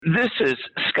This is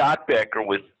Scott Becker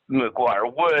with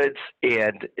McGuireWoods,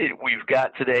 and we've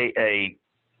got today a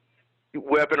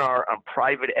webinar on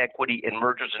private equity and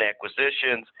mergers and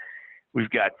acquisitions. We've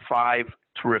got 5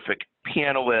 terrific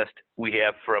panelists. We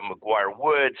have from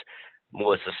McGuireWoods,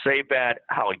 Melissa Szabad,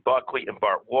 Holly Buckley, and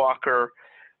Bart Walker.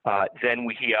 Then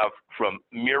we have from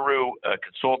MERU, a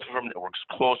consulting firm that works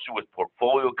closely with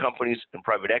portfolio companies and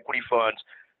private equity funds,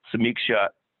 Samiksha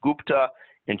Gupta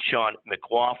and Sean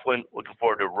McLoughlin. Looking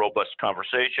forward to a robust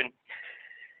conversation.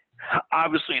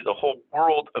 Obviously, the whole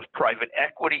world of private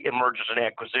equity and mergers and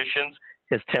acquisitions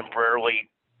has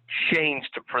temporarily changed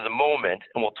for the moment,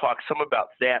 and we'll talk some about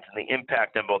that and the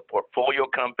impact on both portfolio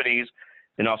companies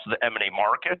and also the M&A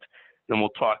market. Then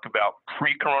we'll talk about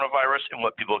pre-coronavirus and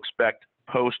what people expect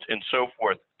post and so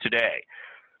forth today.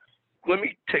 Let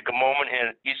me take a moment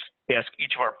and ask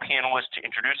each of our panelists to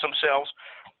introduce themselves.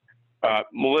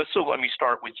 Melissa, let me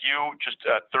start with you, just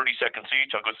 30 seconds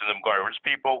each. I'll go through the McGuireWoods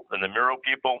people, then the MERU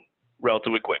people,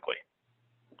 relatively quickly.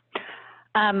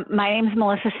 My name is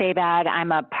Melissa Szabad.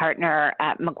 I'm a partner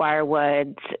at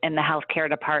McGuireWoods in the healthcare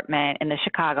department in the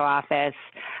Chicago office.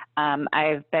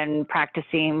 I've been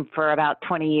practicing for about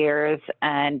 20 years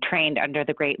and trained under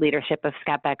the great leadership of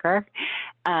Scott Becker.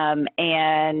 I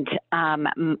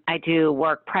do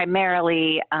work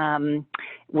primarily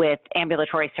with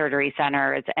ambulatory surgery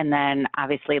centers, and then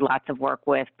obviously lots of work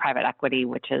with private equity,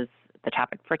 which is the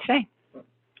topic for today.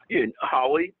 And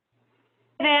Holly?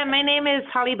 My name is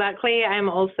Holly Buckley. I'm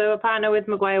also a partner with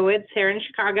McGuireWoods here in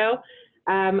Chicago.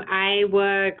 I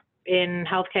work in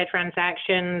healthcare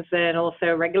transactions and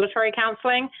also regulatory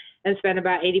counseling, and spend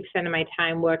about 80% of my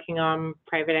time working on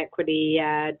private equity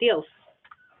deals.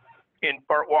 And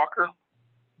Bart Walker?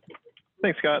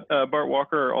 Thanks, Scott. Bart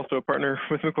Walker, also a partner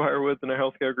with McGuireWoods in our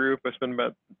healthcare group. I spend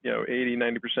about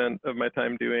 80–90% of my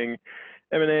time doing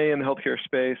M&A in the healthcare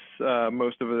space.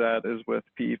 Most of that is with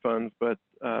PE funds, but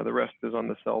the rest is on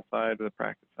the sell side or the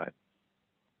practice side.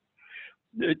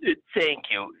 Thank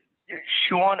you.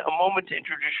 Sean, a moment to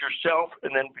introduce yourself,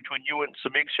 and then between you and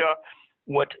Samiksha,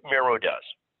 what MERU does.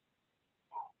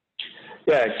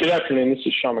 Yeah, good afternoon. This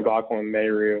is Sean McLoughlin with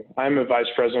MERU. I'm a vice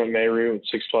president of MERU with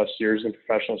 6+ years in the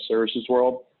professional services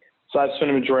world. So I've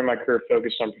spent a majority of my career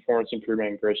focused on performance improvement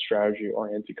and growth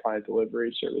strategy-oriented client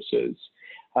delivery services.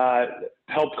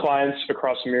 Helped clients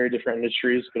across a myriad of different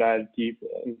industries, but I have deep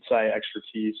insight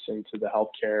expertise into the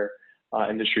healthcare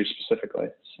industry specifically.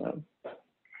 So.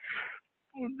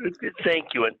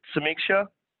 Thank you. And Samiksha?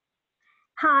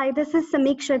 Hi, this is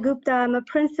Samiksha Gupta. I'm a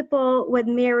principal with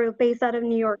MERU based out of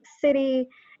New York City.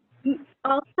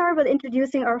 I'll start with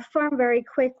introducing our firm very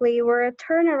quickly. We're a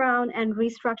turnaround and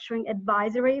restructuring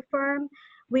advisory firm.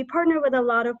 We partner with a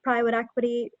lot of private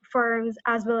equity firms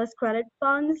as well as credit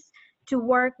funds to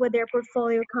work with their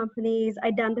portfolio companies,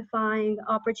 identifying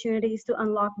opportunities to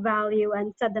unlock value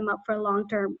and set them up for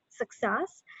long-term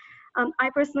success. I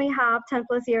personally have 10+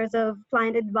 years of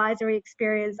client advisory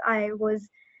experience. I was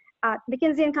at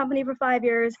McKinsey & Company for 5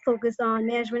 years, focused on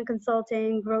management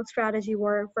consulting, growth strategy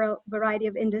work for a variety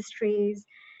of industries.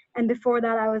 And before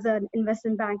that, I was an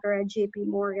investment banker at JP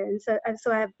Morgan. So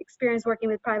I have experience working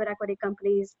with private equity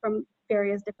companies from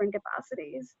various different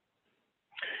capacities.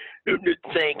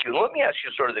 Thank you. Let me ask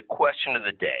you sort of the question of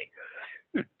the day.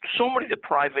 So many of the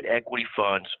private equity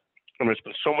funds, and there's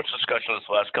been so much discussion this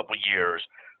last couple of years,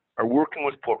 are working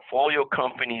with portfolio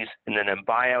companies, and then in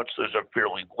buyouts, those are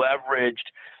fairly leveraged,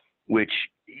 which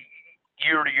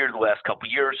year to year, the last couple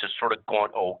of years has sort of gone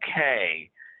okay.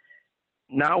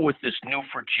 Now with this new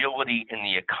fragility in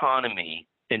the economy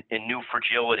and new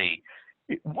fragility,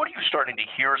 what are you starting to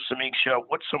hear, Samiksha?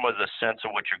 What's some of the sense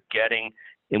of what you're getting?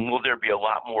 And will there be a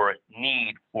lot more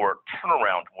need for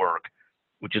turnaround work,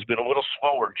 which has been a little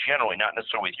slower generally, not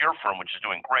necessarily with your firm, which is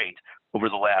doing great, over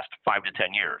the last 5 to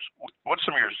 10 years? What's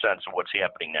some of your sense of what's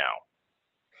happening now?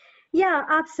 Yeah,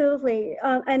 absolutely.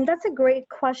 And that's a great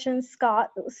question,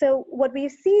 Scott. So what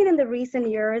we've seen in the recent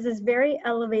years is very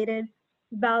elevated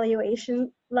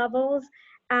valuation levels.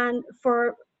 And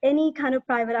for any kind of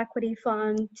private equity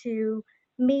fund to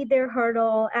meet their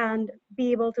hurdle and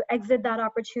be able to exit that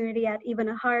opportunity at even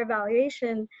a higher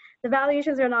valuation, the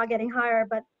valuations are not getting higher,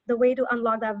 but the way to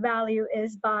unlock that value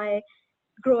is by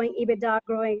growing EBITDA,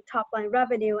 growing top line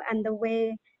revenue. And the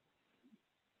way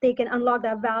they can unlock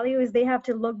that value is they have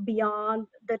to look beyond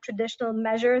the traditional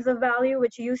measures of value,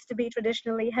 which used to be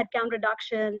traditionally headcount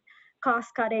reduction, cost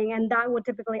cutting, and that would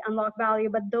typically unlock value.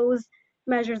 But those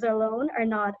measures alone are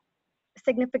not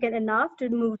significant enough to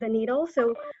move the needle.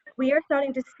 So we are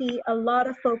starting to see a lot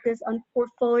of focus on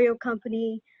portfolio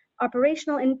company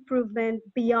operational improvement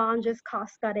beyond just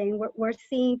cost cutting. We're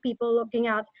seeing people looking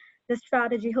at the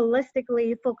strategy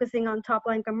holistically, focusing on top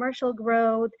line commercial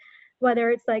growth, whether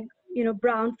it's like,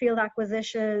 brownfield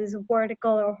acquisitions,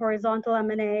 vertical or horizontal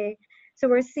M&A. So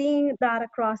we're seeing that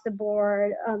across the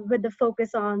board with the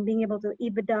focus on being able to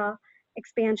EBITDA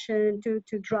expansion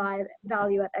to drive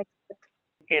value at exit.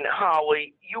 And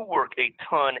Holly, you work a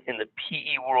ton in the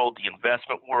PE world, the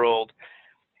investment world.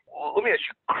 Well, let me ask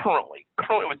you, currently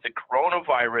with the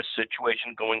coronavirus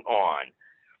situation going on,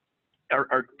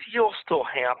 are deals still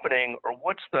happening, or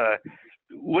what's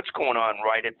going on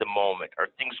right at the moment? Are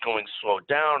things going slow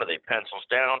down? Are they pencils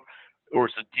down, or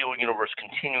is the deal universe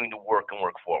continuing to work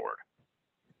forward?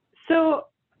 So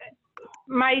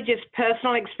my just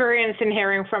personal experience in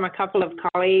hearing from a couple of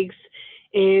colleagues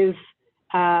is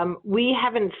we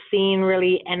haven't seen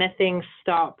really anything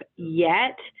stop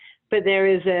yet, but there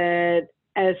is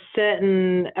a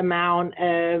certain amount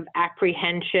of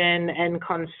apprehension and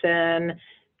concern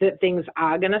that things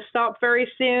are going to stop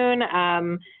very soon.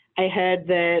 I heard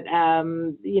that,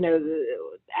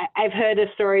 I've heard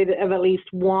a story of at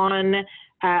least one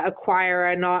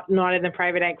acquirer, not in the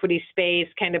private equity space,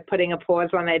 kind of putting a pause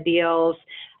on their deals.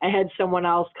 I had someone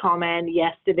else comment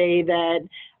yesterday that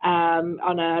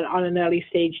on an early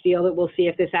stage deal that we'll see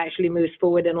if this actually moves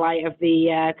forward in light of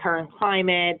the current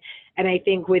climate. And I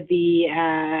think with the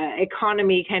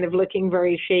economy kind of looking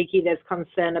very shaky, there's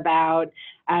concern about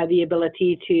the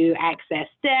ability to access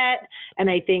debt. And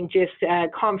I think just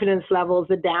confidence levels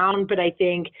are down, but I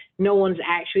think no one's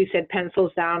actually said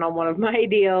pencils down on one of my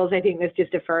deals. I think there's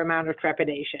just a fair amount of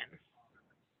trepidation.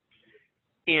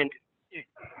 And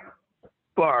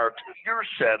Bart, your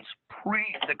sense, pre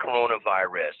the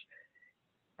coronavirus,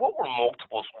 what were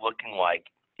multiples looking like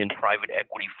in private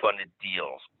equity funded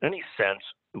deals? Any sense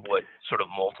of what sort of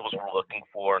multiples we're looking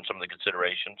for and some of the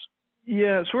considerations?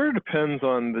 Yeah, it sort of depends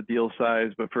on the deal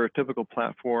size, but for a typical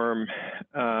platform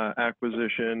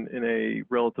acquisition in a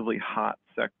relatively hot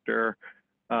sector,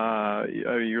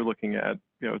 you're looking at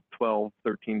 12,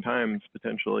 13 times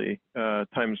potentially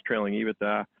times trailing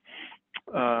EBITDA.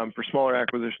 For smaller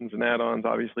acquisitions and add-ons,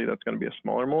 obviously that's going to be a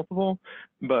smaller multiple,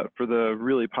 but for the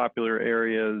really popular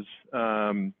areas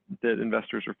that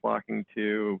investors are flocking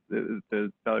to,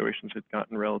 the valuations had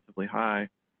gotten relatively high.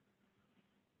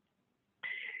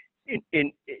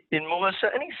 In Melissa,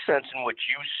 any sense in what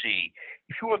you see,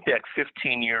 if you went back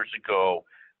 15 years ago,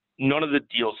 none of the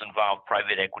deals involved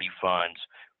private equity funds.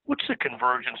 What's the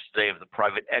convergence today of the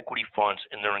private equity funds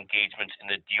and their engagements in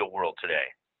the deal world today?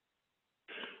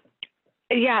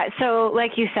 Yeah, so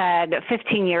like you said,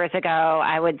 15 years ago,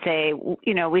 I would say,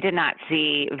 we did not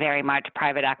see very much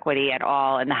private equity at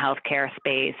all in the healthcare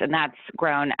space, and that's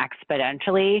grown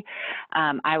exponentially.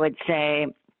 I would say,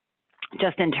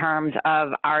 just in terms of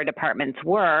our department's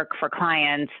work for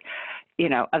clients,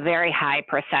 a very high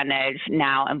percentage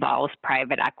now involves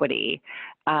private equity.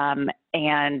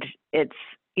 And it's,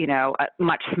 a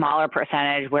much smaller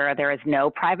percentage where there is no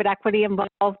private equity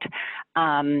involved.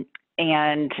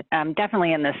 And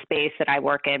definitely in the space that I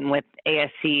work in with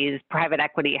ASCs, private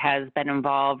equity has been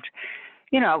involved,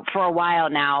 for a while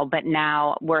now, but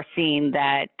now we're seeing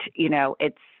that,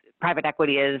 it's private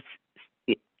equity is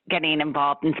getting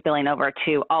involved and spilling over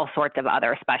to all sorts of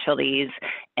other specialties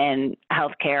and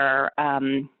healthcare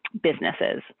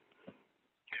businesses.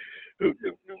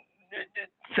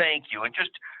 Thank you. And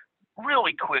just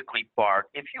really quickly, Bart,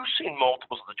 if you've seen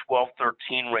multiples of the 12,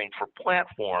 13 range for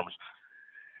platforms,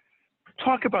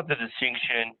 talk about the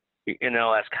distinction, and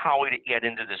I'll ask Holly to add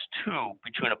into this too,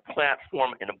 between a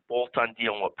platform and a bolt-on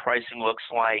deal and what pricing looks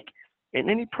like, and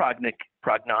any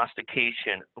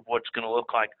prognostication of what's going to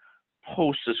look like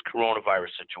post this coronavirus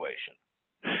situation.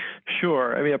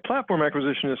 Sure. I mean, a platform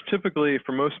acquisition is typically,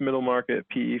 for most middle market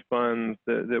PE funds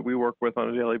that we work with on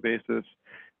a daily basis,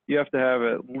 you have to have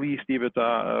at least EBITDA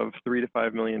of $3 to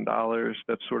 $5 million.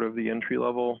 That's sort of the entry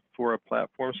level for a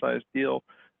platform sized deal.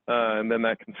 And then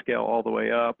that can scale all the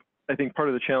way up. I think part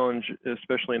of the challenge,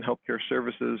 especially in healthcare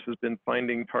services, has been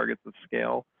finding targets of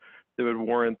scale that would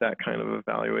warrant that kind of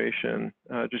evaluation.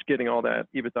 Just getting all that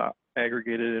EBITDA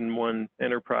aggregated in one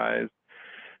enterprise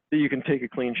that you can take a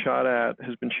clean shot at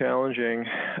has been challenging.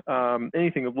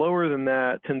 Anything lower than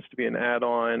that tends to be an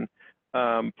add-on.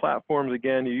 Platforms,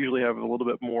 again, you usually have a little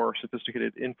bit more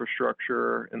sophisticated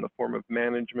infrastructure in the form of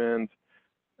management,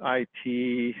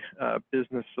 IT,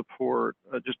 business support,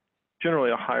 just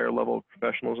generally a higher level of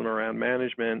professionalism around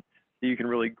management that you can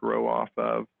really grow off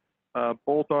of.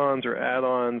 Bolt-ons or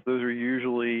add-ons, those are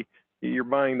usually, you're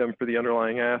buying them for the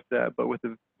underlying asset, but with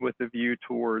a view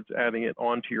towards adding it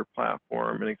onto your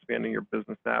platform and expanding your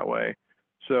business that way.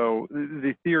 So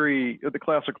the theory, the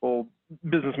classical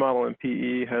business model in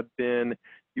PE had been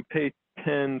you pay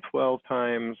 10, 12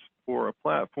 times for a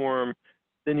platform.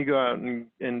 Then you go out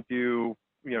and do,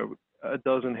 a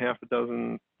dozen, half a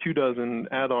dozen, 2 dozen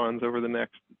add-ons over the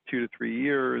next 2 to 3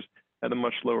 years at a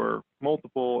much lower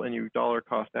multiple, and you dollar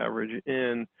cost average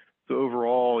in. So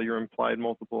overall, your implied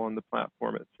multiple on the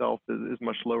platform itself is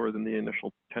much lower than the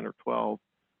initial 10 or 12,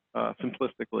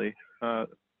 simplistically.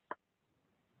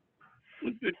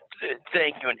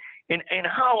 Thank you. And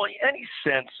Holly, any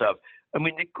sense of, I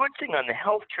mean, the good thing on the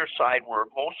healthcare side where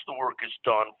most of the work is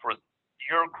done for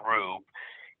your group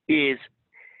is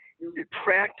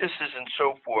practices and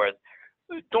so forth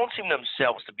don't seem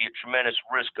themselves to be a tremendous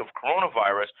risk of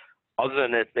coronavirus, other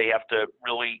than that they have to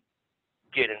really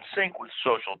get in sync with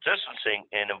social distancing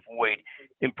and avoid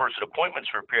in-person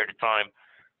appointments for a period of time.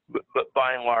 But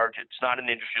by and large, it's not an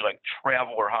industry like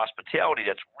travel or hospitality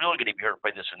that's really going to be hurt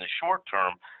by this in the short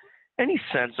term. Any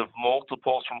sense of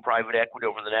multiples from private equity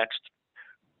over the next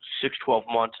 6, 12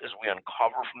 months as we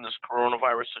uncover from this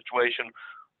coronavirus situation?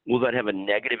 Will that have a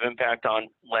negative impact on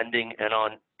lending and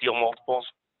on deal multiples?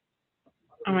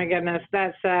 Oh my goodness,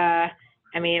 that's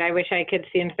I mean, I wish I could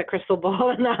see into the crystal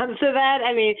ball and answer that.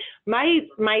 I mean,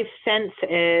 my sense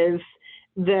is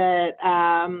that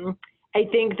I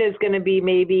think there's going to be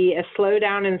maybe a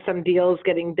slowdown in some deals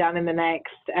getting done in the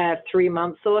next 3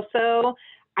 months or so.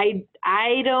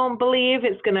 I don't believe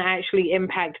it's going to actually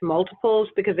impact multiples,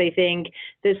 because I think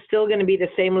there's still going to be the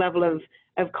same level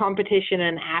of competition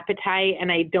and appetite.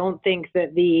 And I don't think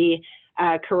that the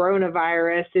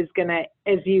coronavirus is going to,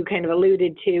 as you kind of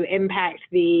alluded to, impact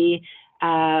the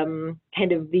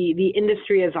kind of the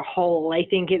industry as a whole. I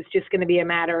think it's just going to be a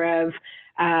matter of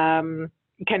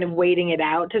kind of waiting it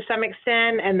out to some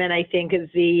extent. And then I think as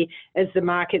the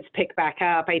markets pick back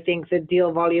up, I think the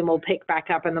deal volume will pick back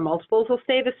up and the multiples will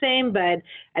stay the same. But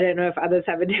I don't know if others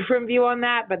have a different view on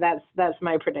that, but that's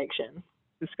my prediction.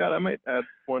 Scott, I might add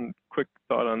one quick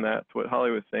thought on that to what Holly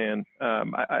was saying.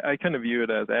 I kind of view it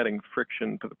as adding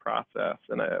friction to the process.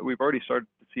 And we've already started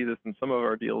to see this in some of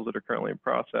our deals that are currently in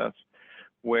process,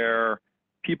 where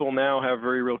people now have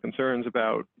very real concerns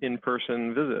about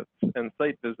in-person visits and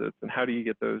site visits and how do you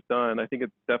get those done. I think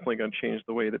it's definitely going to change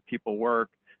the way that people work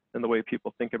and the way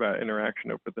people think about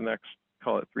interaction over the next,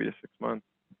 call it 3 to 6 months.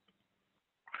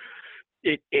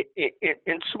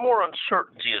 And some more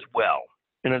uncertainty as well.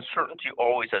 And uncertainty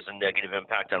always has a negative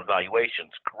impact on valuations,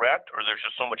 correct? Or there's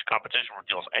just so much competition for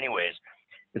deals anyways,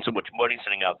 and so much money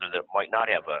sitting out there that might not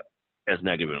have as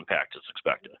negative impact as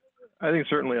expected. I think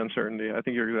certainly uncertainty. I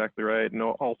think you're exactly right. And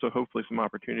also hopefully some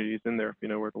opportunities in there if you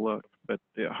know where to look. But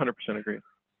yeah, 100% agree.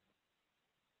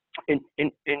 And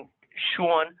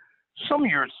Sean, some of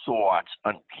your thoughts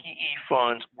on PE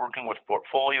funds working with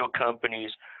portfolio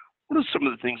companies. What are some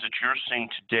of the things that you're seeing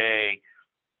today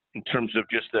in terms of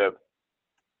just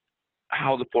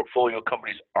how the portfolio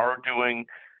companies are doing,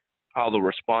 how they'll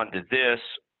respond to this,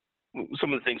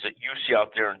 some of the things that you see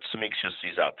out there and Samiksha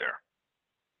sees out there?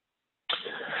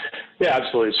 Yeah,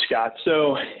 absolutely, Scott.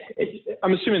 So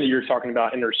I'm assuming that you're talking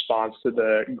about in response to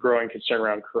the growing concern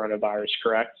around coronavirus,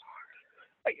 correct?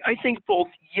 I think both,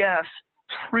 yes,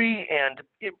 and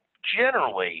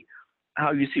generally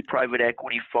how you see private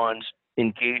equity funds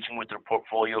engaging with their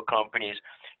portfolio companies.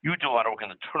 You do a lot of work in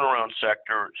the turnaround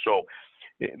sector, so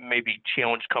it may be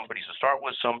challenged companies to start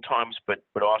with sometimes, but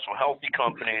also healthy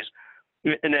companies.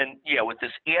 And then, yeah, with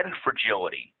this added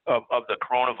fragility of the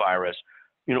coronavirus,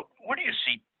 what do you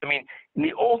see? I mean, in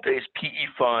the old days, PE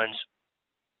funds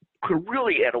could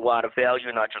really add a lot of value,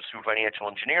 not just through financial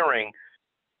engineering,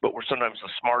 but were sometimes the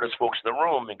smartest folks in the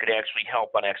room and could actually help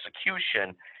on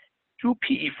execution. Do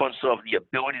PE funds still have the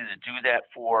ability to do that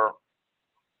for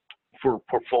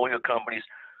portfolio companies?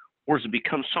 Or has it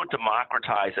become so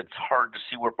democratized that it's hard to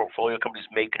see where portfolio companies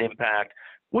make an impact?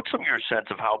 What's some of your sense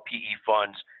of how PE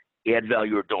funds add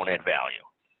value or don't add value?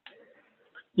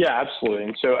 Yeah, absolutely.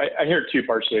 And so I hear 2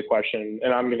 parts to the question,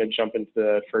 and I'm going to jump into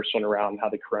the first one around how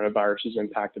the coronavirus has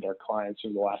impacted our clients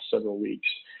in the last several weeks.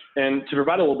 And to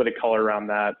provide a little bit of color around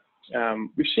that,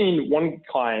 we've seen one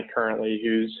client currently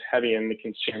who's heavy in the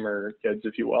consumer goods,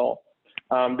 if you will.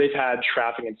 They've had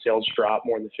traffic and sales drop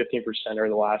more than 15% over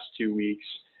the last 2 weeks.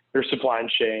 Their supply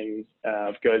chain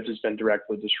of goods has been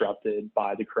directly disrupted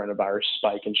by the coronavirus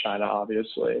spike in China,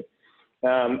 obviously.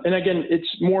 And again,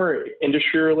 it's more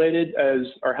industry related, as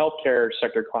our healthcare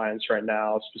sector clients right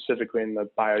now, specifically in the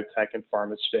biotech and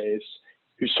pharma space,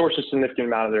 who source a significant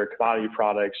amount of their commodity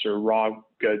products or raw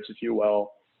goods, if you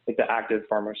will, like the active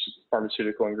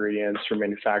pharmaceutical ingredients for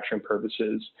manufacturing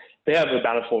purposes. They have a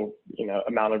bountiful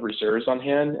amount of reserves on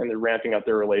hand, and they're ramping up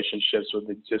their relationships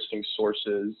with existing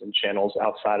sources and channels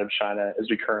outside of China as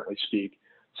we currently speak.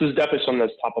 So it's definitely something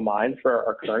that's top of mind for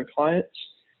our current clients.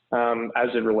 as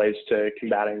it relates to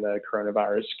combating the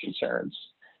coronavirus concerns.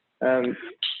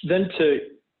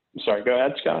 Sorry, go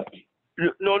ahead, Scott.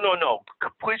 No.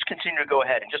 Please continue to go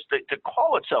ahead. And just the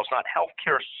call itself is not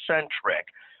healthcare centric,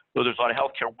 though there's a lot of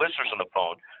healthcare listeners on the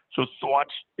phone. So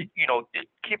thoughts,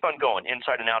 keep on going.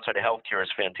 Inside and outside of healthcare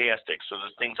is fantastic. So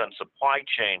there's things on supply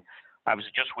chain.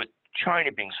 Obviously, just with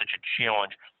China being such a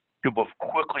challenge, people have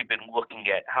quickly been looking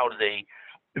at how do they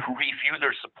review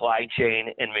their supply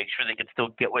chain and make sure they can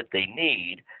still get what they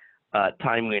need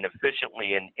timely and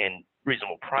efficiently and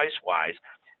reasonable price-wise.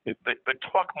 But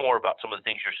talk more about some of the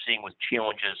things you're seeing with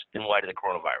challenges in light of the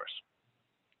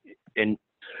coronavirus and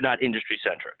not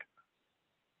industry-centric.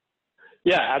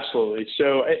 Yeah, absolutely.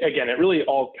 So again, it really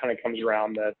all kind of comes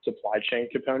around the supply chain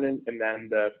component and then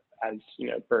as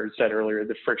Bert said earlier,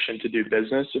 the friction to do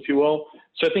business, if you will.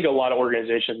 So I think a lot of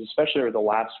organizations, especially over the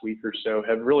last week or so,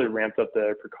 have really ramped up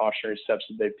the precautionary steps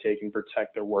that they've taken to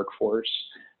protect their workforce.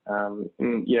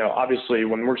 Obviously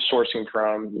when we're sourcing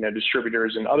from,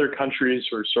 distributors in other countries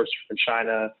or sourcing from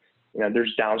China,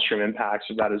 there's downstream impacts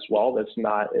of that as well. That's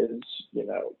not as,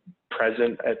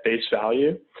 present at face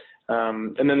value.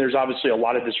 And then there's obviously a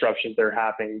lot of disruptions that are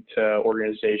happening to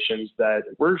organizations that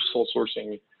we're still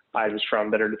sourcing items from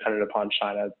that are dependent upon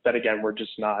China that, again, we're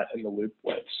just not in the loop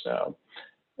with. So.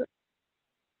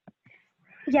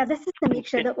 Yeah, this is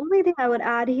Samiksha. The only thing I would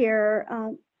add here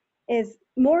is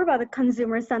more about the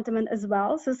consumer sentiment as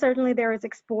well. So certainly there is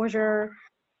exposure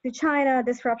to China,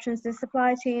 disruptions to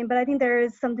supply chain, but I think there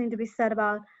is something to be said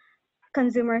about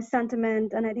consumer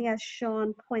sentiment. And I think as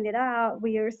Sean pointed out,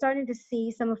 we are starting to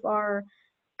see some of our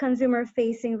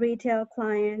consumer-facing retail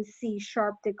clients see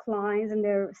sharp declines in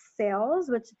their sales,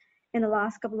 which in the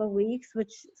last couple of weeks,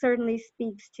 which certainly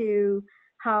speaks to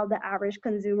how the average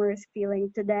consumer is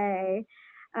feeling today.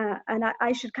 And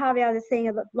I should caveat this saying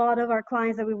a lot of our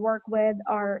clients that we work with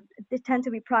they tend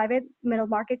to be private middle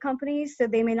market companies, so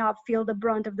they may not feel the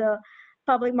brunt of the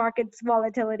public markets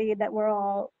volatility that we're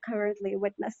all currently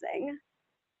witnessing.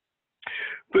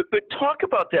 But talk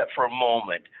about that for a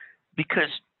moment, because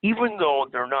even though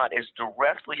they're not as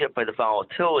directly hit by the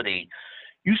volatility,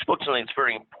 you spoke to something that's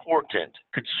very important.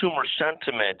 Consumer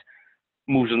sentiment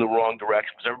moves in the wrong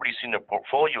direction because everybody's seen their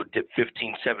portfolio dip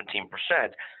 15,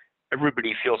 17%.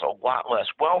 Everybody feels a lot less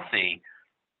wealthy,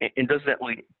 and does that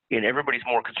lead, and everybody's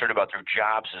more concerned about their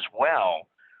jobs as well.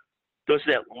 Does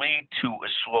that lead to a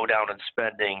slowdown in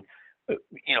spending,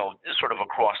 sort of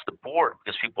across the board,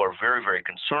 because people are very, very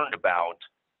concerned about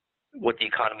what the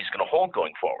economy is going to hold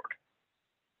going forward?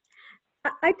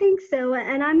 I think so,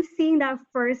 and I'm seeing that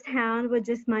firsthand with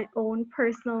just my own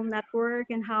personal network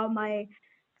and how my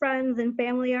friends and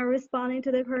family are responding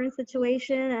to the current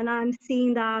situation, and I'm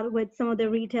seeing that with some of the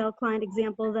retail client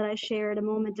examples that I shared a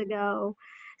moment ago.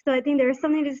 So I think there's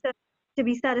something to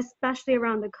be said, especially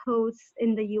around the coasts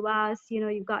in the U.S.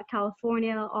 You've got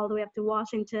California all the way up to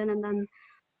Washington, and then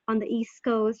on the East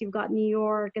Coast, you've got New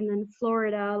York and then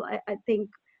Florida. I think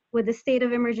with the state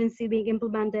of emergency being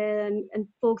implemented and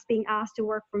folks being asked to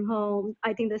work from home,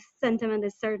 I think the sentiment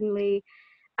is certainly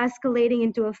escalating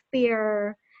into a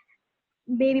fear,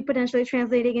 maybe potentially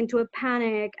translating into a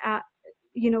panic,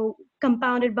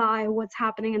 compounded by what's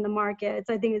happening in the markets.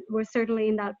 I think we're certainly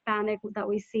in that panic that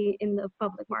we see in the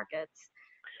public markets.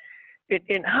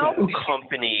 And how do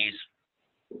companies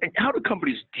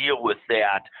deal with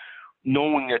that,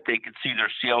 knowing that they could see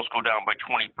their sales go down by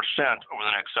 20% over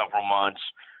the next several months,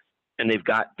 and they've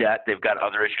got debt, they've got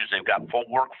other issues, they've got full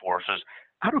workforces?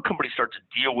 How do companies start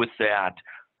to deal with that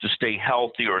to stay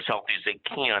healthy, or as healthy as they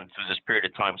can through this period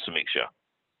of time, Samiksha?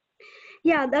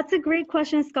 Yeah, that's a great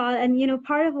question, Scott. And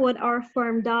part of what our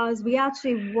firm does, we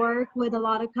actually work with a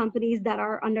lot of companies that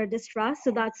are under distress.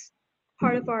 So that's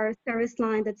part of our service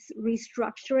line that's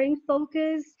restructuring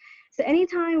focus. So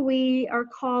anytime we are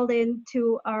called in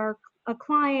to a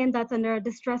client that's under a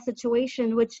distress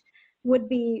situation, which would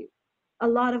be a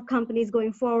lot of companies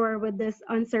going forward with this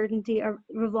uncertainty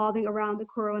revolving around the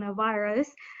coronavirus,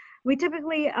 we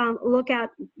typically look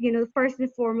at, first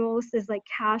and foremost is like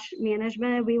cash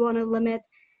management. We want to limit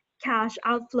cash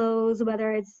outflows,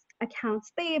 whether it's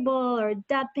accounts payable or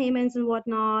debt payments and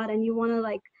whatnot. And you want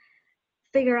to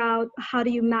figure out how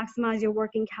do you maximize your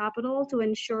working capital to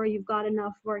ensure you've got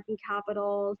enough working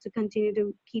capital to continue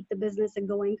to keep the business a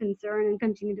going concern and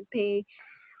continue to pay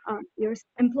your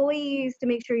employees to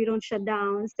make sure you don't shut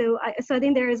down. So I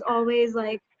think there is always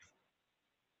a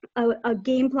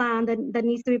game plan that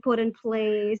needs to be put in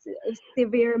place.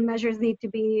 Severe measures need to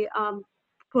be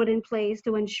put in place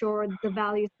to ensure the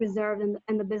value is preserved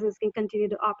and the business can continue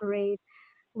to operate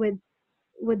with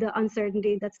the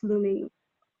uncertainty that's looming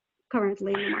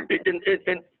currently in the market.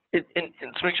 And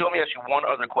Samiksha, let me ask you one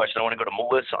other question. I want to go to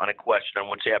Melissa on a question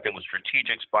on what's happening with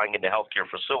strategics buying into healthcare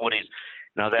facilities.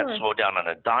 Now that slowed down on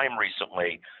a dime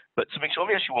recently. But Samiksha,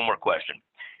 let me ask you one more question.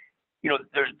 You know,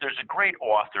 there's a great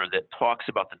author that talks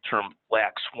about the term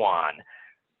black swan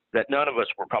that none of us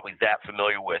were probably that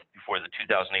familiar with before the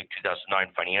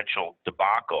 2008-2009 financial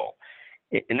debacle.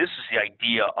 And this is the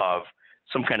idea of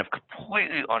some kind of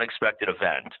completely unexpected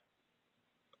event,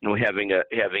 you know, having a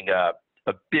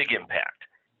big impact.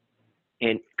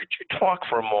 And could you talk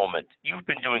for a moment? You've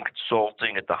been doing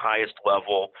consulting at the highest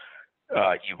level.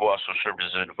 You've also served as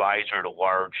an advisor at a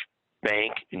large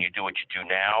bank, and you do what you do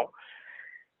now.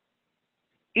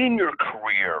 In your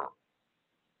career,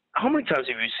 how many times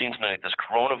have you seen something like this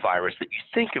coronavirus that you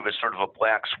think of as sort of a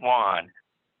black swan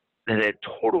that had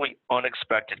totally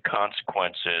unexpected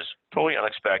consequences, totally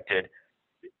unexpected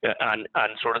on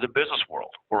sort of the business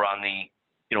world or on the,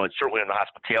 you know, certainly in the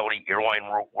hospitality, airline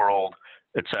world,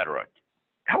 et cetera?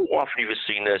 How often have you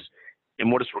seen this,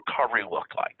 and what does recovery look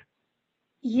like?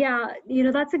 Yeah, you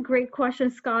know, that's a great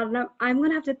question, Scott. And I'm going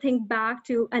to have to think back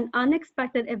to an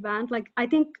unexpected event. Like, I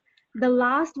think the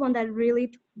last one that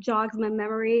really jogs my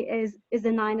memory is the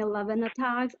 9/11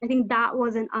 attacks. I think that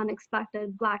was an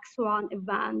unexpected black swan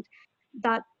event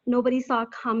that nobody saw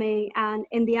coming. And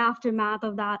in the aftermath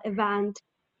of that event,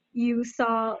 you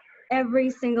saw every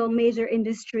single major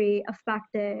industry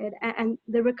affected, and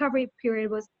the recovery period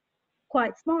was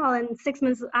quite small. And 6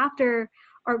 months after,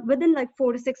 or within like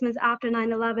 4 to 6 months after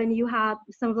 9/11, you had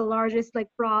some of the largest like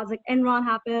frauds, like Enron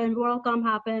happened, WorldCom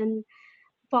happened,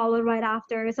 followed right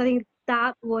after. So I think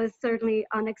that was certainly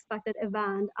unexpected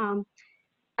event.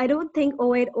 I don't think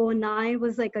 08-09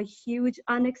 was like a huge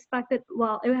unexpected,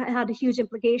 well, it had huge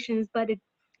implications, but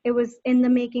it was in the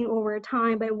making over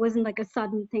time, but it wasn't like a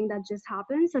sudden thing that just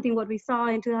happened. So I think what we saw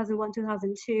in 2001,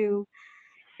 2002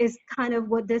 is kind of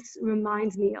what this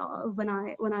reminds me of when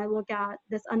I look at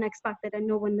this unexpected and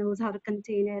no one knows how to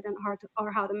contain it and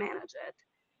how to manage it.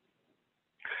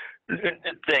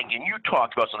 Thank you. And you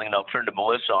talked about something, and I'll turn to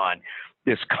Melissa on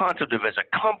this concept of, as a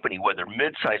company, whether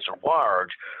mid-sized or large,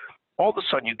 all of a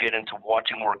sudden you get into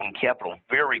watching working capital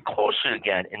very closely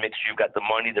again and make sure you've got the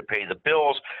money to pay the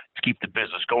bills, to keep the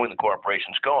business going, the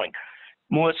corporations going.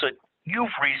 Melissa, you've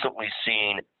recently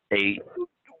seen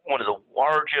one of the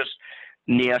largest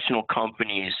national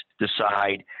companies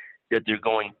decide that they're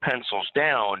going pencils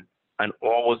down on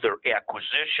all of their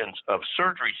acquisitions of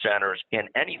surgery centers and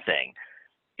anything.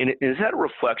 And is that a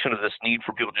reflection of this need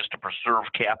for people just to preserve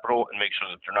capital and make sure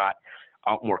that they're not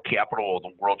out more capital or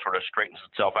the world sort of straightens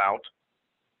itself out?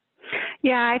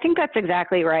 Yeah, I think that's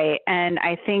exactly right. And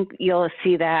I think you'll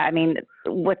see that, I mean,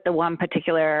 with the one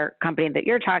particular company that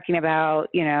you're talking about,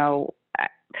 you know,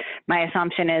 my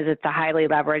assumption is it's a highly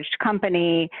leveraged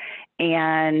company.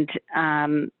 And,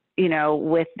 you know,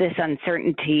 with this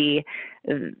uncertainty,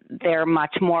 they're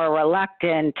much more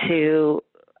reluctant to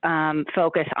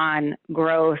focus on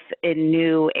growth in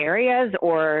new areas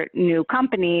or new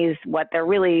companies. What they're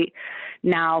really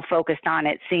now focused on,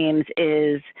 it seems,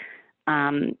 is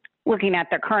looking at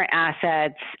their current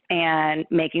assets and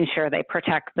making sure they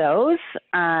protect those,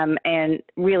 and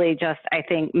really just, I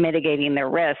think, mitigating their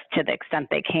risk to the extent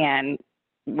they can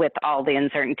with all the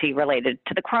uncertainty related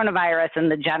to the coronavirus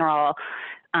and the general,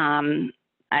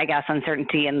 I guess,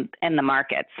 uncertainty in the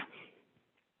markets.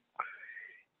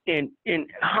 And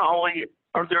Holly,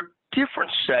 are there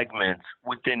different segments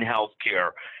within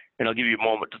healthcare, and I'll give you a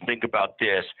moment to think about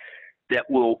this, that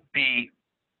will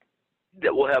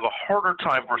have a harder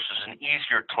time versus an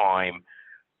easier time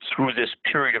through this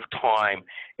period of time?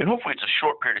 And hopefully it's a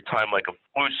short period of time, like a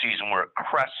flu season, where it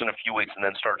crests in a few weeks and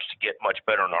then starts to get much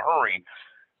better in a hurry.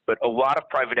 But a lot of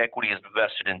private equity is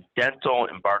invested in dental,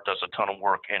 and Bart does a ton of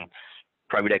work in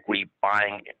private equity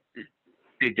buying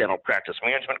big dental practice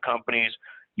management companies.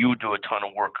 You do a ton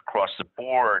of work across the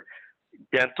board.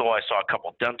 Dental, I saw a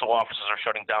couple dental offices are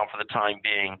shutting down for the time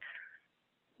being.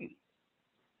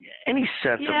 Any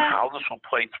sense of how this will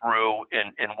play through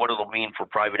and what it'll mean for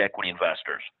private equity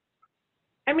investors?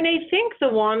 I mean, I think the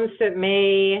ones that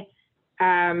may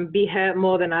be hurt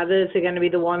more than others are going to be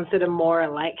the ones that are more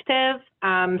elective.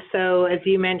 So as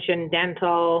you mentioned,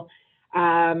 dental,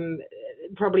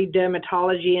 probably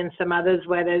dermatology, and some others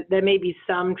where there may be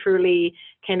some truly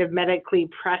kind of medically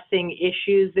pressing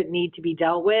issues that need to be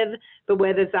dealt with, but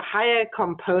where there's a higher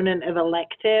component of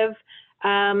elective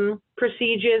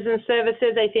procedures and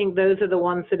services, I think those are the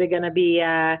ones that are going to be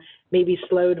maybe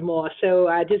slowed more. So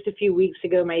just a few weeks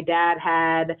ago, my dad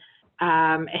had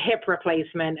a hip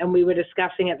replacement, and we were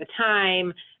discussing at the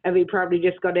time, and we probably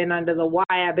just got in under the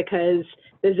wire because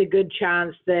there's a good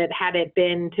chance that had it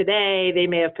been today, they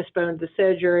may have postponed the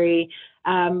surgery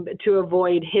to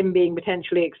avoid him being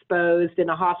potentially exposed in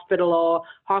a hospital, or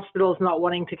hospitals not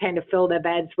wanting to kind of fill their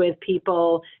beds with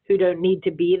people who don't need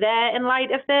to be there in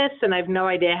light of this. And I have no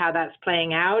idea how that's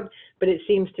playing out, but it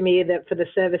seems to me that for the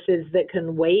services that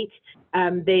can wait,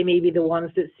 they may be the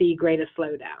ones that see greater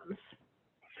slowdowns.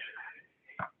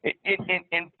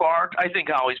 In Bart, I think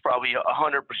Holly's probably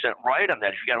 100% right on that.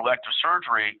 If you got elective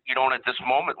surgery, you don't at this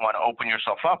moment want to open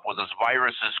yourself up with this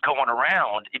virus is going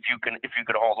around. If you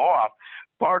could hold off,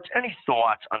 Bart, any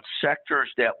thoughts on sectors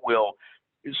that will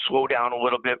slow down a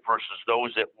little bit versus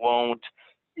those that won't?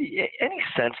 Any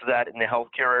sense of that in the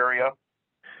healthcare area?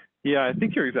 Yeah, I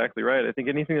think you're exactly right. I think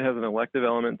anything that has an elective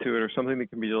element to it or something that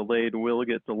can be delayed will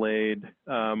get delayed.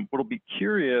 What'll be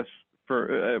curious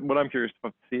what I'm curious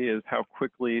to see is how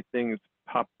quickly things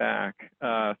pop back.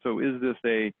 So is this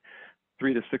a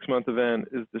 3 to 6 month event?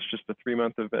 Is this just a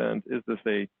 3-month event? Is this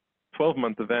a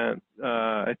 12-month event?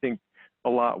 I think a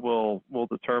lot will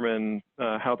determine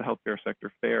how the healthcare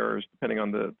sector fares depending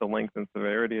on the length and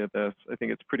severity of this. I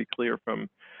think it's pretty clear from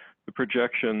the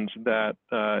projections that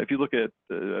if you look at,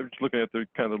 I'm just looking at the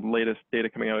kind of the latest data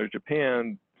coming out of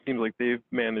Japan, it seems like they've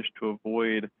managed to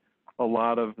avoid a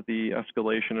lot of the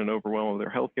escalation and overwhelm of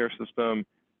their healthcare system.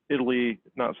 Italy,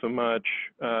 not so much.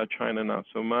 China, not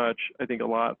so much. I think a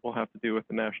lot will have to do with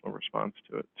the national response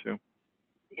to it, too.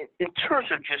 In terms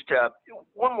of just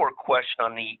one more question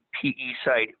on the PE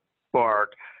side, Bart,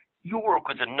 you work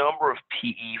with a number of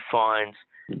PE funds.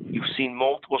 You've seen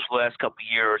multiples for the last couple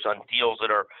of years on deals that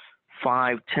are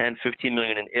 5, 10, 15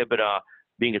 million in EBITDA,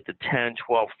 being at the 10,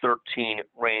 12, 13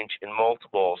 range in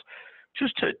multiples.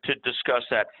 Just to discuss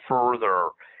that further,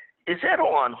 is that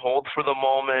all on hold for the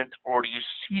moment, or do you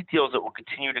see deals that will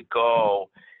continue to go,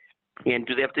 and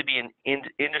do they have to be in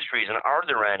industries, and are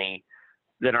there any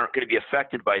that aren't going to be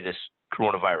affected by this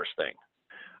coronavirus thing?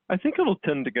 I think it'll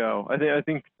tend to go. I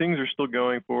think things are still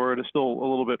going forward. It's still a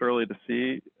little bit early to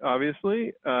see,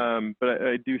 obviously, but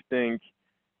I do think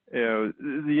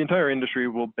the entire industry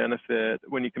will benefit.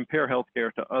 When you compare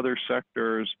healthcare to other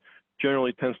sectors,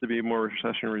 generally tends to be more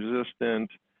recession resistant.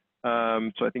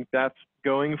 So I think that's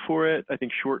going for it. I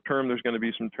think short term, there's going to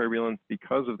be some turbulence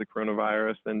because of the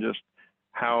coronavirus and just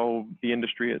how the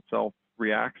industry itself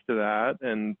reacts to that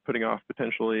and putting off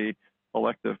potentially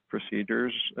elective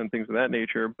procedures and things of that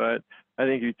nature. But I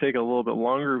think if you take a little bit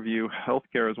longer view,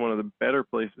 healthcare is one of the better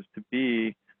places to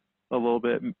be, a little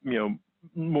bit,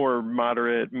 more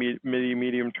moderate,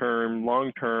 medium term,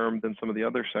 long term than some of the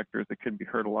other sectors that could be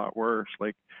hurt a lot worse.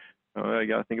 Like, I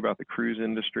got to think about the cruise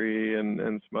industry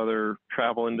and some other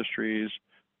travel industries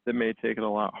that may take it a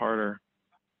lot harder.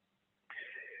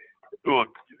 Well,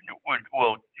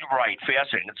 right,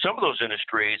 fascinating. And some of those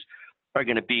industries are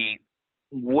going to be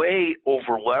way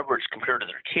over leveraged compared to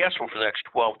their cash flow for the next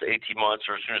 12 to 18 months,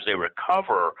 or as soon as they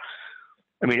recover.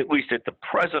 I mean, at least at the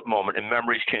present moment, and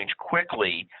memories change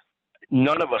quickly,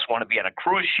 none of us want to be on a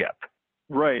cruise ship.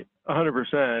 Right,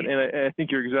 100%. And I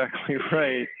think you're exactly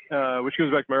right, which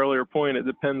goes back to my earlier point. It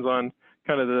depends on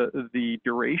kind of the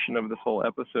duration of this whole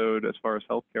episode as far as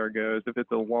healthcare goes. If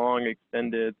it's a long,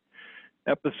 extended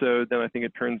episode, then I think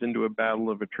it turns into a battle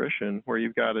of attrition where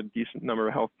you've got a decent number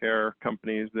of healthcare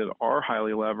companies that are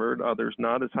highly levered, others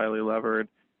not as highly levered.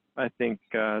 I think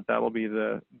that'll be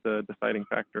the deciding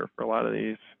factor for a lot of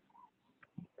these.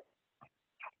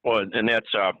 Well, and that's,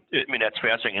 that's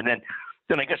fascinating. And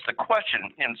then I guess the question,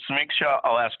 and Samiksha,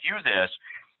 I'll ask you this,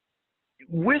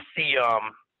 with the,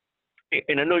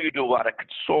 and I know you do a lot of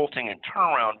consulting and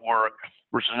turnaround work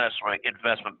versus necessarily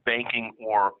investment banking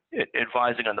or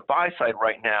advising on the buy side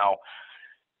right now,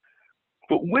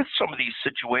 but with some of these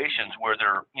situations where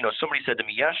somebody said to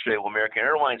me yesterday, well, American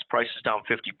Airlines price is down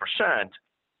 50%,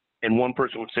 and one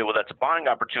person would say, well, that's a buying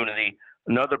opportunity.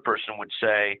 Another person would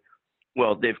say,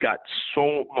 well, they've got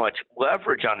so much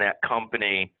leverage on that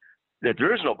company that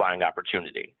there is no buying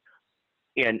opportunity.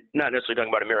 And not necessarily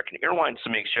talking about American Airlines,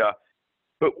 Samiksha,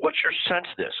 but what's your sense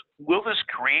of this? Will this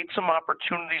create some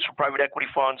opportunities for private equity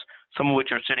funds, some of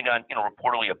which are sitting on,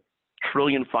 reportedly $1.5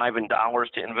 trillion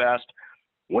to invest?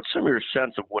 What's some of your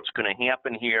sense of what's going to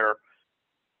happen here?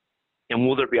 And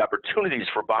will there be opportunities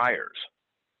for buyers?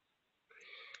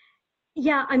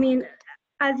 Yeah, I mean,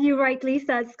 as you rightly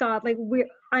said, Scott,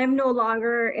 I'm no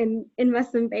longer in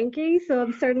investment banking, so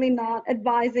I'm certainly not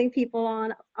advising people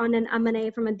on an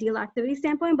M&A from a deal activity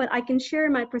standpoint, but I can share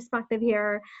my perspective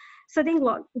here. So I think,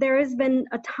 look, there has been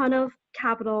a ton of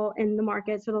capital in the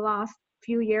markets for the last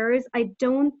few years. I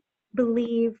don't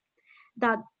believe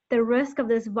that the risk of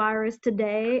this virus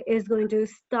today is going to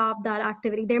stop that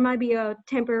activity. There might be a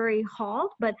temporary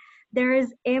halt, but there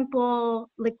is ample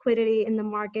liquidity in the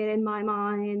market, in my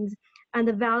mind, and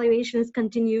the valuations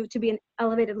continue to be an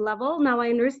elevated level. Now, I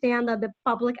understand that the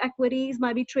public equities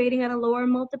might be trading at a lower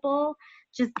multiple,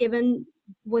 just given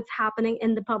what's happening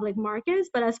in the public markets.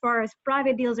 But as far as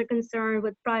private deals are concerned,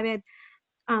 with private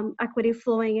equity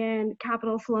flowing in,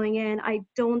 capital flowing in, I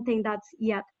don't think that's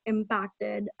yet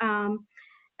impacted. And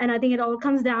I think it all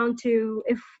comes down to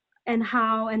if and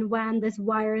how and when this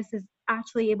virus is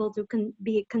actually able to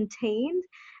be contained.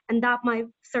 And that might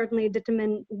certainly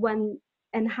determine when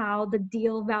and how the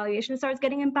deal valuation starts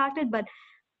getting impacted. But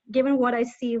given what I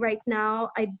see right now,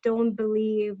 I don't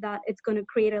believe that it's going to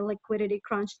create a liquidity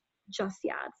crunch just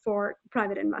yet for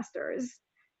private investors.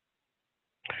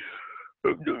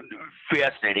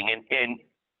 Fascinating. And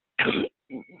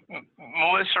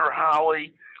Melissa or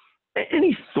Holly,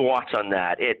 any thoughts on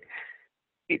that?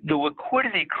 The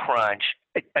liquidity crunch,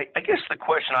 I guess the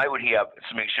question I would have,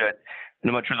 Samiksha, and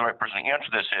I'm not sure the right person to answer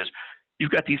this is,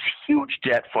 you've got these huge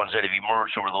debt funds that have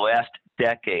emerged over the last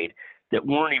decade that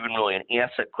weren't even really an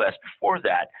asset class before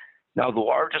that. Now the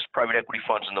largest private equity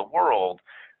funds in the world,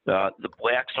 the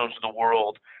Blackstones of the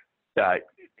world,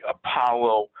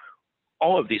 Apollo,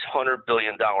 all of these $100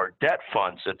 billion debt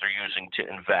funds that they're using to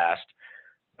invest,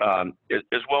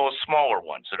 as well as smaller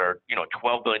ones that are,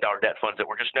 $12 billion debt funds that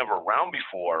were just never around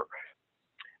before.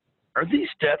 Are these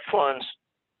debt funds,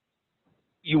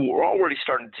 you were already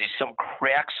starting to see some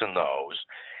cracks in those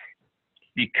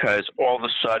because all of a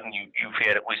sudden you've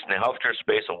had, at least in the healthcare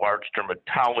space, a large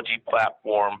dermatology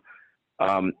platform,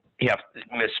 you have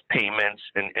to miss payments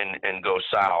and go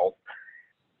south.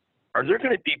 Are there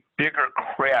going to be bigger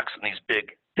cracks in these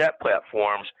big debt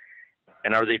platforms,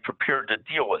 and are they prepared to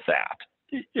deal with that?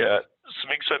 Yeah,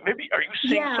 Samiksha, maybe are you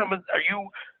seeing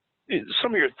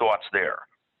some of your thoughts there?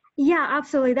 Yeah,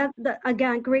 absolutely. That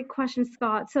again, great question,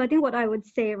 Scott. So I think what I would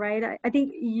say, right? I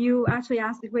think you actually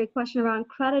asked a great question around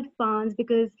credit funds,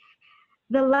 because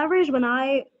the leverage, when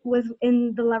I was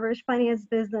in the leverage finance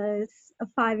business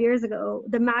 5 years ago,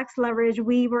 the max leverage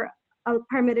we were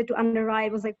permitted to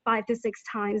underwrite was like 5 to 6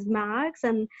 times max.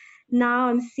 And now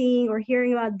I'm seeing or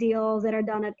hearing about deals that are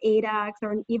done at 8x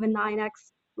or even 9x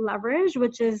leverage,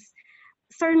 which is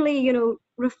certainly,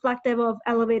 reflective of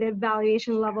elevated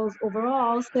valuation levels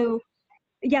overall. So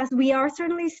yes, we are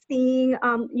certainly seeing,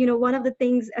 one of the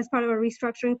things as part of our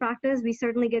restructuring practice, we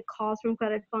certainly get calls from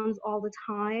credit funds all the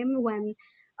time when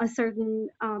a certain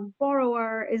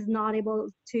borrower is not able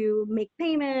to make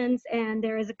payments and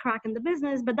there is a crack in the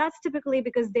business, but that's typically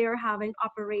because they're having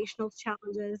operational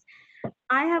challenges.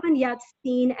 I haven't yet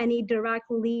seen any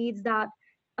direct leads that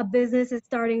a business is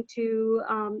starting to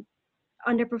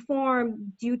underperform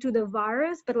due to the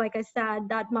virus, but like I said,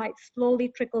 that might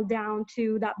slowly trickle down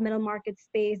to that middle market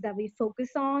space that we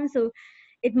focus on. So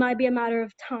it might be a matter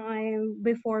of time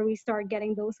before we start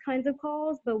getting those kinds of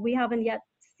calls, but we haven't yet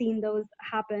seen those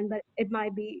happen, but it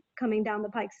might be coming down the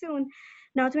pike soon.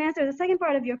 Now, to answer the second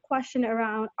part of your question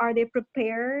around, are they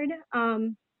prepared?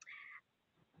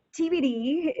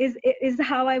 TBD is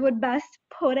how I would best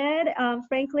put it,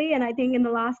 frankly. And I think in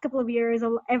the last couple of years,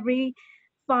 every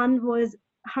fund was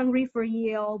hungry for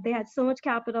yield. They had so much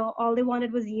capital, all they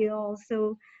wanted was yield.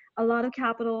 So a lot of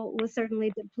capital was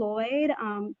certainly deployed.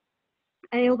 And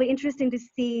it'll be interesting to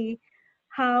see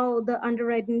how the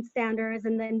underwriting standards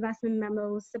and the investment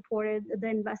memos supported the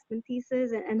investment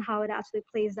thesis and how it actually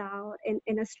plays out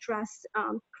in a stressed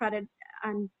credit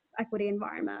and equity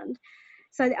environment.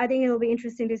 So I think it'll be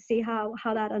interesting to see how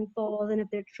that unfolds and if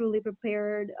they're truly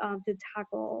prepared to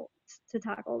tackle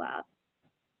that.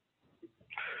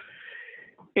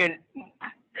 And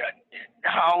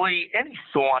Holly, any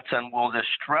thoughts on will the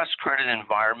stress credit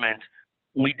environment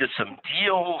lead to some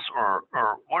deals, or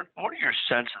what are your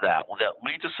sense of that? Will that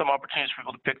lead to some opportunities for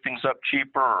people to pick things up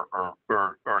cheaper,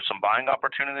 or some buying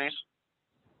opportunities?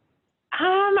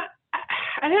 I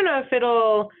don't know if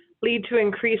it'll lead to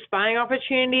increased buying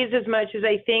opportunities as much as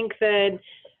I think that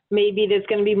maybe there's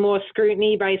going to be more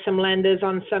scrutiny by some lenders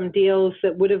on some deals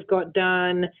that would have got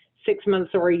done 6 months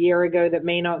or a year ago that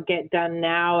may not get done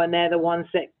now, and they're the ones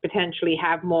that potentially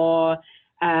have more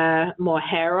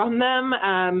hair on them.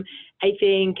 I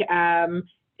think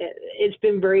it's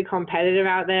been very competitive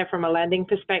out there from a lending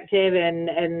perspective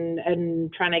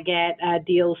and trying to get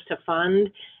deals to fund.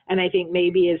 And I think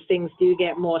maybe as things do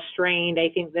get more strained, I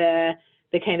think the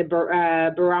kind of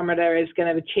barometer is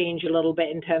going to change a little bit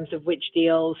in terms of which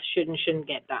deals should and shouldn't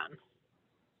get done.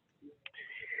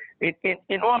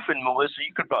 And often, Melissa,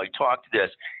 you could probably talk to this.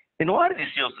 In a lot of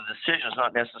these deals, the decision is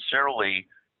not necessarily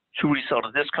should we sell to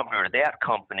this company or that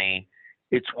company.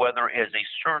 It's whether as a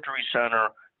surgery center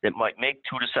that might make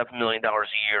 $2 to $7 million a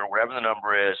year, whatever the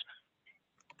number is,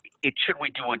 should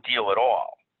we do a deal at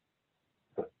all?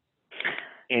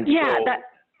 And yeah, so,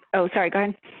 oh, sorry, go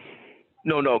ahead.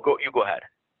 No, you go ahead.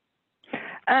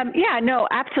 Yeah, no,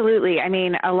 absolutely. I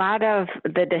mean, a lot of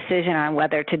the decision on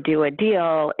whether to do a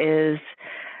deal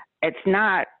it's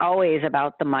not always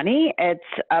about the money. It's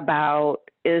about,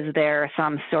 is there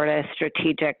some sort of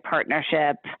strategic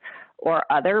partnership or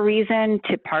other reason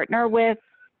to partner with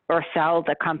or sell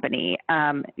the company?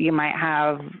 You might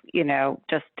have,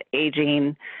 just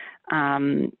aging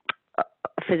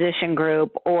physician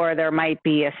group, or there might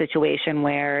be a situation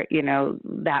where,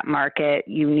 that market,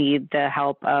 you need the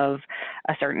help of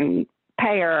a certain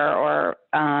payer or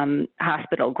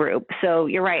hospital group. So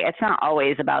you're right, it's not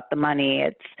always about the money.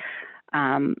 It's,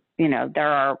 there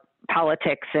are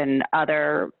politics and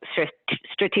other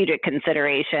strategic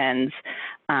considerations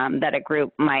that a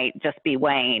group might just be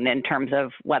weighing in terms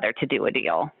of whether to do a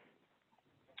deal.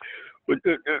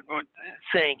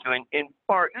 Thank you. And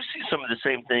Bart, you see some of the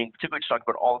same thing, particularly talk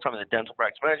about all the time in the dental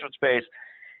practice management space.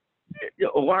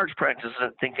 A large practice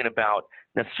isn't thinking about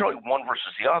necessarily one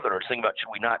versus the other. It's thinking about,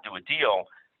 should we not do a deal?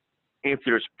 If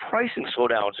there's pricing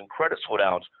slowdowns and credit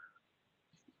slowdowns,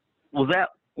 will that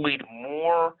lead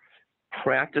more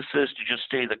practices to just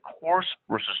stay the course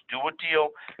versus do a deal,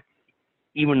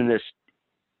 even in this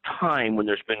time when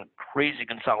there's been crazy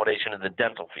consolidation in the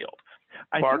dental field?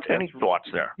 Bart, any thoughts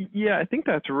there? Yeah, I think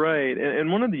that's right.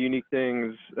 And one of the unique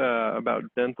things about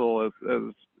dental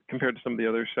as compared to some of the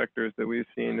other sectors that we've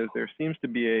seen is there seems to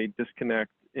be a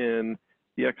disconnect in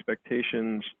the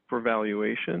expectations for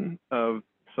valuation of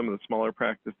some of the smaller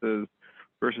practices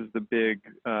versus the big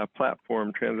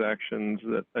platform transactions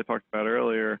that I talked about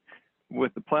earlier.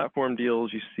 With the platform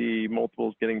deals, you see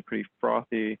multiples getting pretty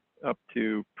frothy, up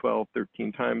to 12,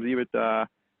 13 times EBITDA.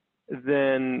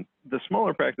 Then the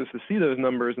smaller practices see those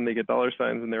numbers and they get dollar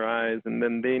signs in their eyes, and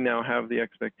then they now have the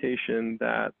expectation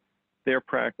that their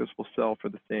practice will sell for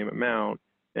the same amount,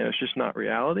 and it's just not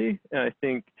reality. And I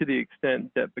think to the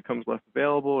extent debt becomes less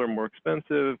available or more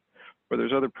expensive, or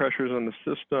there's other pressures on the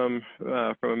system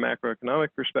from a macroeconomic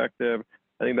perspective,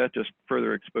 I think that just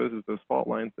further exposes those fault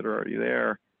lines that are already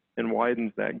there and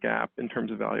widens that gap in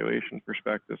terms of valuation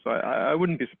perspective. So I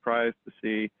wouldn't be surprised to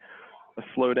see a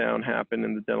slowdown happen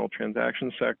in the dental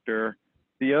transaction sector.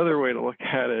 The other way to look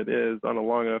at it is on a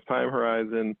long enough time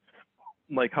horizon,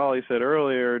 like Holly said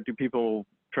earlier, do people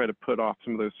try to put off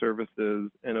some of those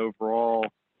services, and overall,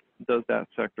 does that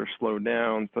sector slow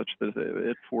down such that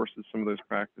it forces some of those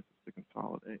practices to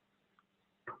consolidate?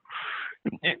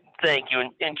 Thank you.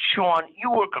 And Sean,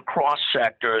 you work across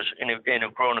sectors and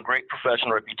have grown a great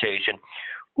professional reputation.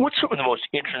 What's some of the most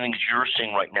interesting things you're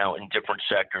seeing right now in different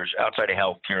sectors outside of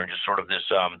healthcare and just sort of this,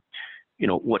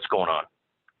 what's going on?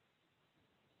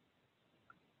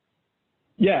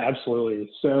 Yeah,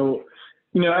 absolutely. So,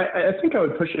 I think I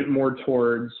would push it more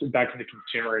towards back to the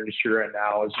consumer industry right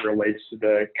now as it relates to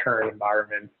the current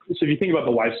environment. So if you think about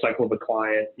the life cycle of a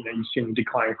client, you've seen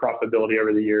declining profitability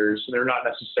over the years. So they're not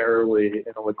necessarily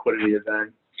in a liquidity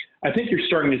event. I think you're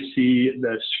starting to see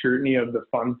the scrutiny of the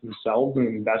funds themselves and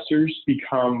investors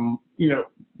become,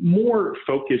 more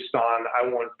focused on, I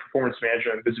want performance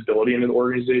management and visibility into the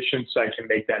organization so I can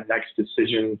make that next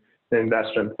decision, the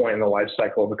investment point in the life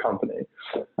cycle of a company.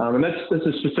 And that's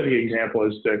a specific example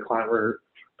as the client we're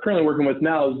currently working with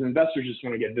now is investors just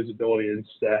want to get visibility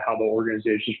into how the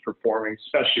organization is performing,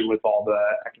 especially with all the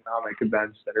economic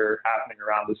events that are happening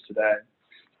around us today.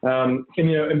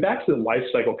 And back to the life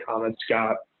cycle comment,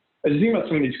 Scott, as you think about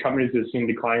some of these companies that have seen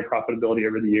declining profitability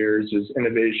over the years as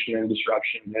innovation and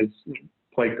disruption has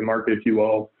plagued the market, if you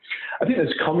will, I think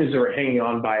those companies that are hanging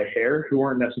on by a hair who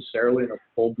aren't necessarily in a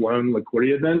full-blown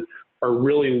liquidity event are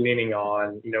really leaning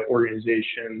on,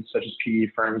 organizations such as PE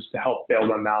firms to help bail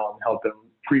them out and help them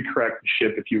pre-correct the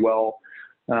ship, if you will.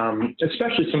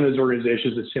 Especially some of those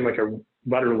organizations that seem like a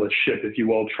rudderless ship, if you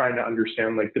will, trying to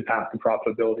understand like the path to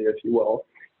profitability, if you will.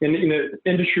 And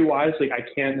industry-wise, like I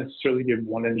can't necessarily give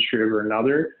one industry over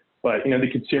another, but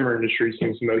the consumer industry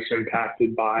seems most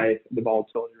impacted by the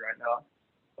volatility right now.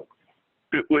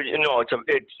 Well,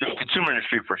 it's the consumer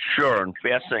industry for sure, and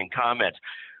fascinating comments.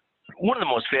 One of the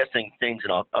most fascinating things,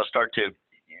 and we'll start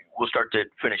to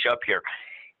finish up here,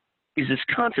 is this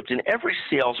concept in every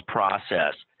sales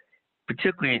process,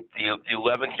 particularly the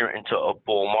 11th year into a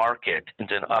bull market,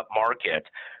 into an up market,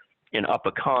 an up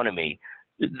economy.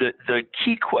 The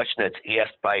key question that's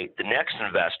asked by the next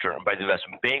investor and by the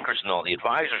investment bankers and all the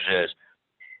advisors is,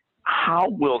 how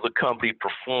will the company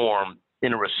perform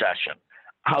in a recession?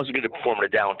 How's it going to perform in a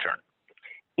downturn?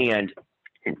 And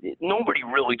nobody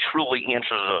really truly answers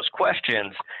those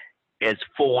questions as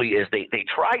fully as they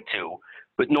try to,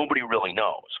 but nobody really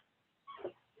knows.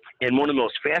 And one of the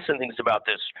most fascinating things about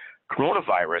this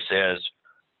coronavirus is,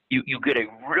 you get a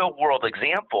real world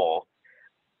example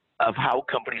of how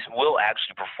companies will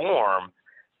actually perform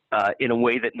in a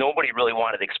way that nobody really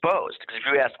wanted exposed. Because if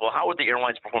you ask, well, how would the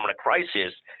airlines perform in a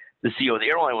crisis? The CEO of the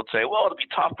airline would say, well, it'll be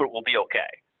tough, but we'll be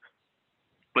okay.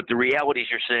 But the reality is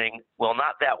you're saying, well,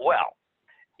 not that well.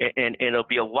 And it'll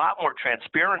be a lot more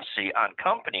transparency on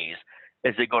companies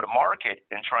as they go to market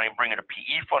and try and bring in a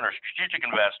PE fund or strategic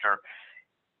investor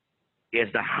as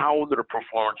to how their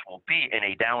performance will be in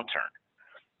a downturn.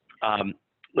 And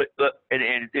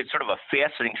it's sort of a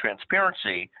fascinating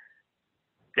transparency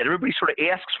that everybody sort of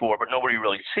asks for, but nobody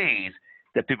really sees,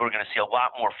 that people are going to see a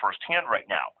lot more firsthand right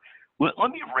now.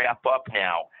 Let me wrap up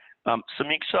now.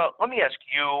 Samiksha, let me ask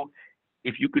you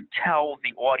if you could tell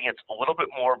the audience a little bit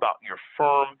more about your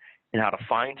firm and how to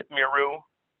find MERU.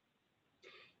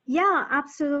 Yeah,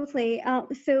 absolutely.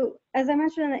 So as I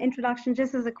mentioned in the introduction,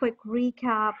 just as a quick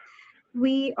recap,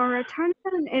 we are a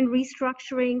turnaround and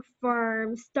restructuring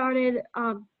firm, started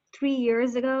 3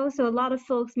 years ago. So a lot of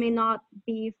folks may not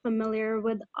be familiar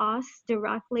with us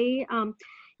directly.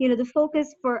 The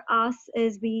focus for us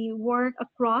is we work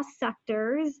across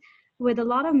sectors with a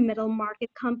lot of middle market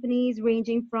companies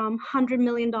ranging from $100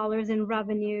 million in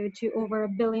revenue to over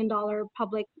 $1 billion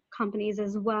public companies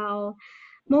as well.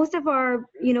 Most of our,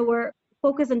 we're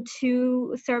focused on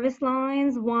 2 service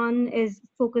lines. One is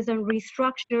focused on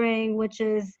restructuring, which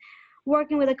is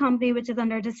working with a company which is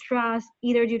under distress,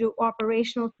 either due to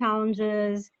operational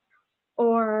challenges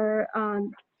or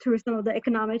through some of the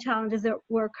economic challenges that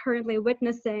we're currently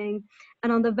witnessing.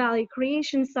 And on the value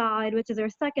creation side, which is our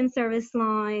second service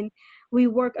line, we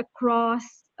work across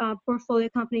portfolio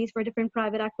companies for different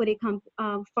private equity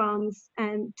firms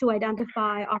and to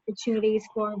identify opportunities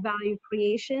for value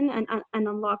creation and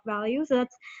unlock value. So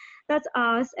that's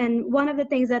us. And one of the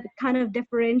things that kind of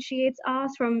differentiates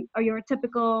us from your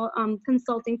typical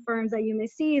consulting firms that you may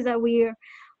see is that we're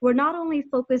not only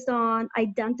focused on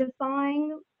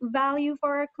identifying value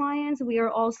for our clients, we are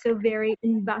also very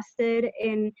invested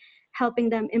in helping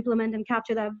them implement and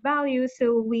capture that value.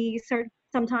 So we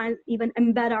sometimes even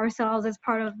embed ourselves as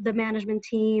part of the management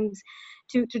teams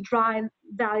to drive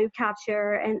value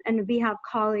capture. And we have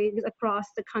colleagues across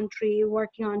the country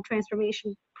working on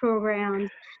transformation programs,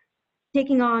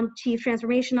 taking on chief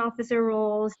transformation officer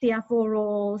roles, CFO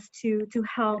roles to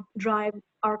help drive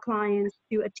our clients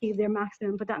to achieve their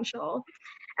maximum potential.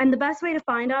 And the best way to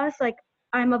find us, like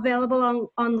I'm available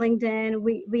on LinkedIn.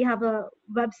 We have a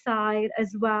website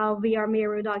as well,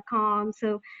 meru.com.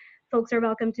 So folks are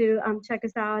welcome to check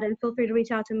us out, and feel free to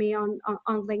reach out to me on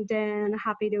LinkedIn.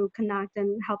 Happy to connect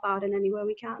and help out in any way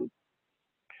we can.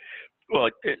 Well,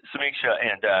 Samiksha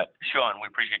and Sean, we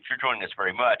appreciate you joining us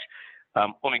very much.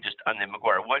 Let me just, on the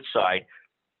McGuireWoods side,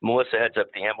 Melissa heads up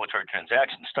the ambulatory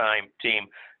transactions team.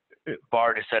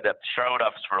 Bart has headed up the Charlotte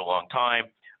office for a long time,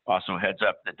 also heads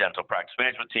up the dental practice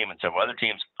management team and several other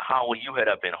teams. Holly, you head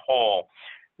up in Hull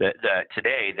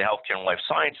today, the healthcare and life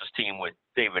sciences team with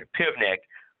David Pivnik.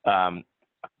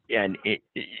 And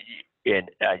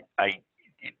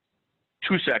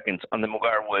 2 seconds on the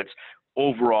McGuireWoods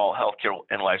overall healthcare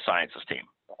and life sciences team.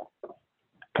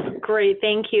 Great,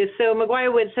 thank you. So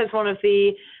McGuireWoods has one of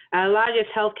the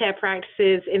largest healthcare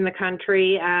practices in the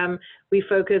country. We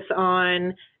focus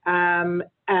on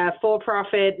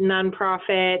for-profit,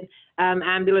 nonprofit,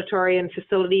 ambulatory and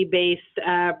facility-based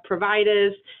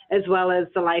providers, as well as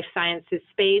the life sciences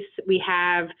space. We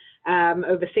have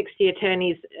over 60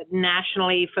 attorneys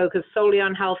nationally focused solely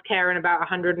on healthcare, and about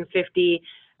 150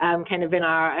 kind of in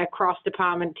our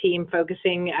cross-department team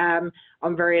focusing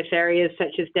on various areas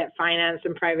such as debt finance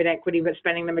and private equity, but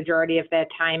spending the majority of their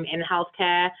time in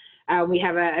healthcare. We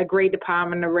have a great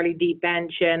department, a really deep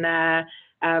bench,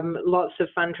 and lots of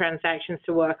fun transactions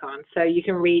to work on. So you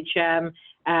can reach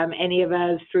any of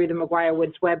us through the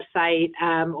McGuireWoods website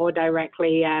or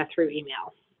directly through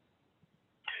email.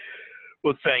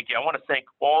 Well, thank you. I want to thank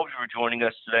all of you for joining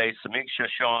us today. Samiksha,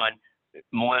 Sean,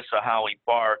 Melissa, Holly,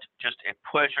 Bart, just a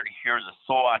pleasure to hear the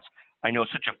thoughts. I know it's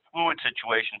such a fluid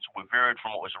situation, so we varied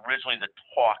from what was originally the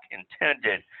talk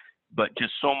intended, but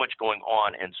just so much going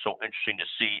on and so interesting to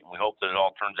see. And we hope that it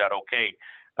all turns out okay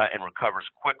and recovers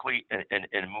quickly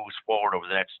and moves forward over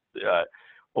the next,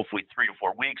 hopefully 3 to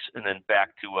 4 weeks, and then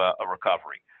back to a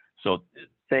recovery. So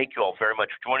thank you all very much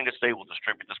for joining us today. We'll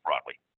distribute this broadly.